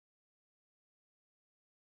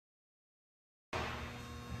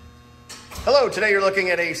Hello, today you're looking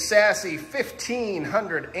at a Sassc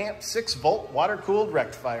 1500 amp 6-volt water-cooled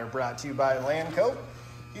rectifier brought to you by Lanco.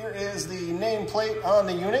 Here is the nameplate on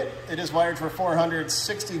the unit. It is wired for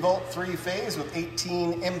 460 volt 3-phase with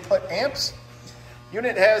 18 input amps.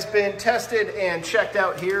 Unit has been tested and checked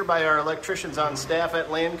out here by our electricians on staff at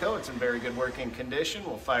Lanco. It's in very good working condition.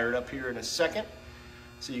 We'll fire it up here in a second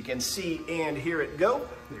so you can see and hear it go.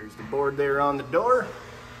 There's the board there on the door.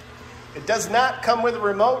 It does not come with a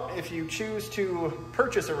remote. If you choose to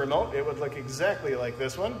purchase a remote, it would look exactly like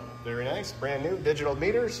this one. Very nice, brand new digital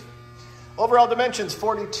meters. Overall dimensions,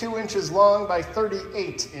 42 inches long by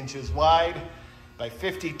 38 inches wide by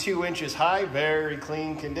 52 inches high. Very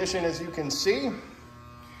clean condition, as you can see.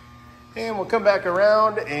 And we'll come back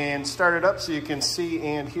around and start it up so you can see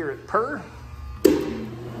and hear it purr. See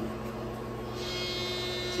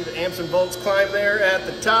the amps and volts climb there at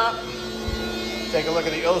the top. Take a look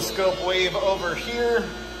at the oscilloscope wave over here.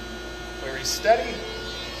 Very steady.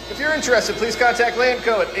 If you're interested, please contact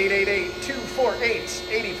Lanco at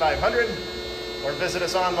 888-248-8500 or visit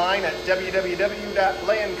us online at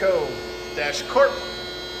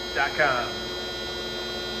www.lanco-corp.com.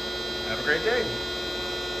 Have a great day.